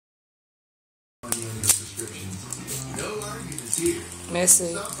money on your prescriptions. No arguments here.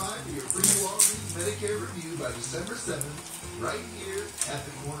 Messy. Stop by for your free Walgreens Medicare review by December 7th, right here at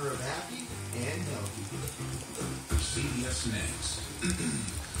the corner of Happy and Healthy. CBS Next.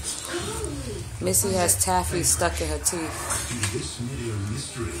 Missy has taffy stuck in her teeth,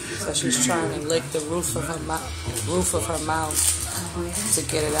 so she's trying to lick the roof of her mouth to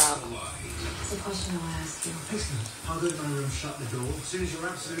get it out. It's a question I'll ask you. Excellent. I'll go to my room, shut the door. As soon as you're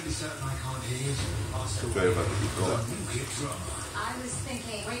absolutely certain I can't hear you, I'll still Very about to be gone. I was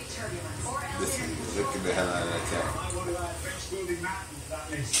thinking weight turbulence or Listen, elevator. looking the hell out of that cat.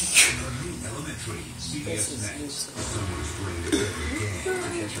 Elementary. This is useless. Someone's playing the game. To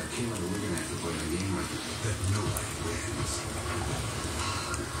catch our killer, we're going to have to play a game that nobody wins.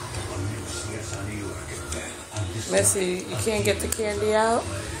 Yes, I knew I could bet. Missy, you can't get the candy out?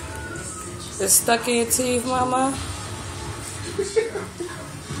 It's stuck in your teeth, Mama?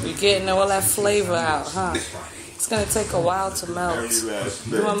 You're getting all that flavor out, huh? It's going to take a while to melt.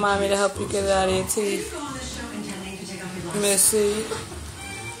 You want Mommy to help you get it out of your teeth? Missy?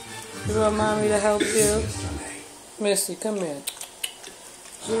 You want Mommy to help you? Missy, come here.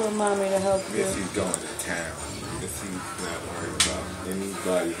 You want Mommy to help you? Missy's going to town. Missy's not worried about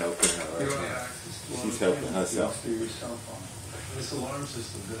anybody helping her right now. She's helping herself. This alarm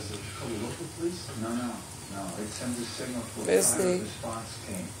system, does it call local police? No. It sends a signal for Missy. the response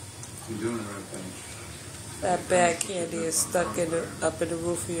team. You're doing the right thing. That bad candy is stuck up in the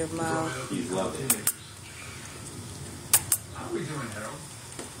roof of your mouth. He's loving it. How are we doing, Harold?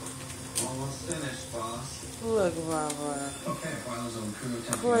 Almost finished, boss. Look, Mama. Okay, files on crew.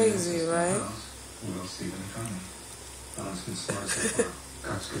 Crazy, right? We'll see when you find me. Don's been smart so far.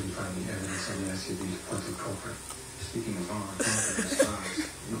 Cops couldn't find any evidence on the SUV's wanted culprit. Speaking of armed spies,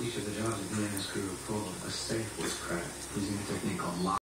 in each of the jobs at the crew were full, a safe was cracked using a technique called lock.